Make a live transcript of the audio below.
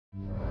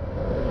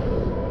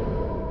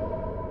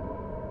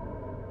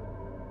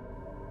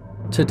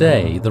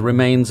Today, the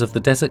remains of the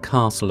desert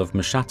castle of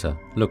Mshatta,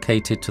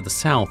 located to the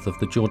south of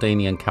the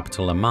Jordanian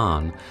capital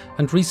Amman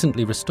and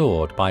recently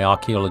restored by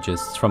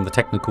archaeologists from the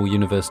Technical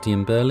University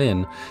in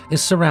Berlin,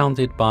 is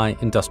surrounded by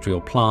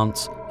industrial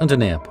plants and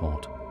an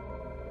airport.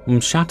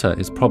 Mshatta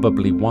is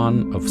probably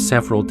one of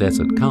several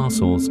desert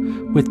castles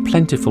with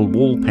plentiful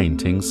wall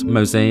paintings,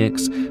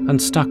 mosaics and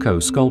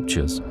stucco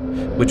sculptures,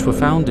 which were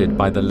founded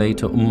by the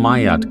later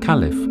Umayyad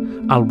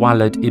Caliph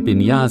Al-Walid ibn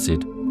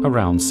Yazid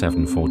around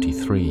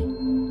 743.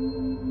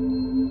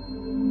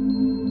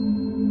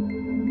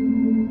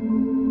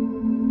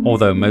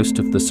 Although most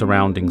of the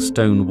surrounding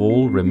stone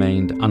wall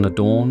remained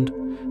unadorned,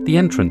 the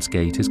entrance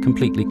gate is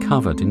completely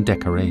covered in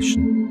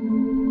decoration.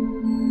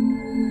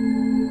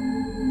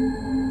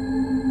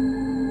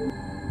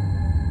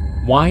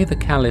 Why the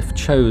Caliph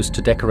chose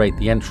to decorate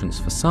the entrance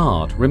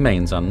facade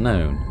remains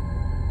unknown.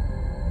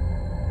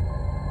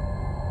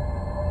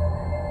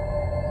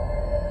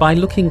 By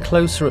looking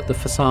closer at the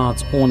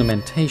facade's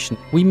ornamentation,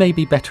 we may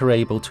be better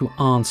able to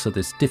answer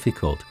this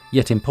difficult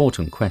yet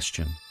important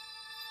question.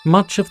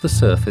 Much of the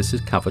surface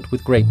is covered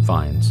with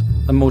grapevines,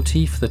 a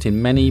motif that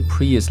in many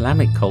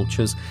pre-Islamic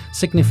cultures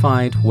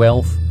signified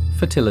wealth,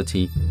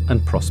 fertility,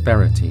 and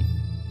prosperity.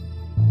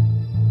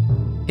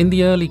 In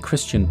the early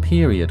Christian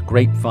period,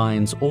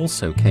 grapevines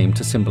also came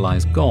to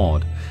symbolize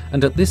God,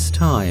 and at this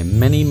time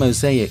many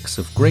mosaics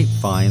of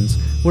grapevines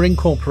were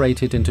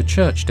incorporated into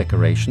church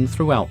decoration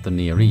throughout the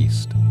Near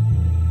East.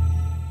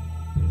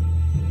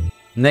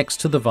 Next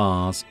to the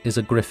vase is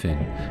a griffin,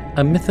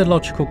 a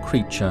mythological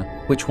creature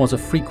which was a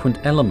frequent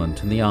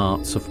element in the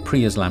arts of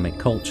pre-Islamic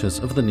cultures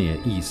of the Near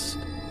East.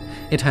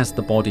 It has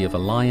the body of a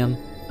lion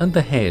and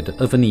the head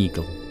of an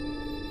eagle.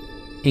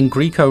 In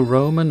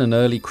Greco-Roman and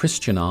early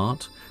Christian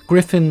art,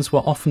 griffins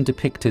were often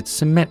depicted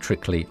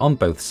symmetrically on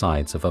both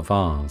sides of a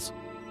vase.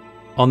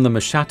 On the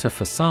Mshatta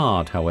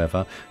Façade,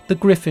 however, the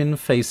griffin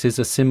faces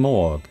a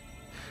simorgh.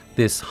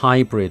 This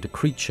hybrid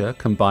creature,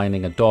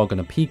 combining a dog and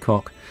a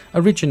peacock,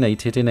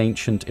 originated in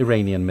ancient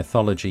Iranian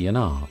mythology and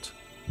art.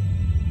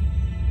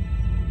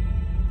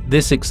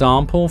 This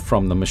example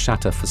from the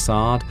Mshatta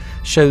Façade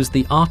shows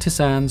the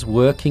artisans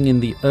working in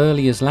the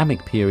early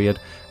Islamic period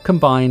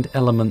combined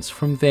elements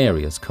from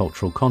various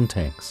cultural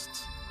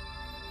contexts.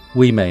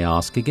 We may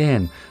ask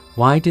again,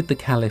 why did the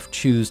Caliph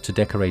choose to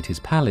decorate his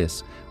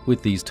palace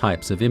with these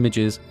types of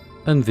images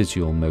and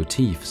visual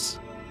motifs?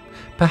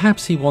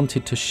 Perhaps he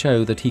wanted to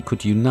show that he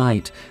could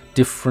unite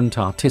different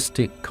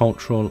artistic,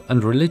 cultural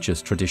and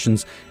religious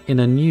traditions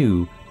in a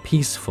new,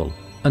 peaceful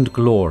and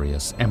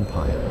glorious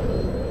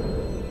empire.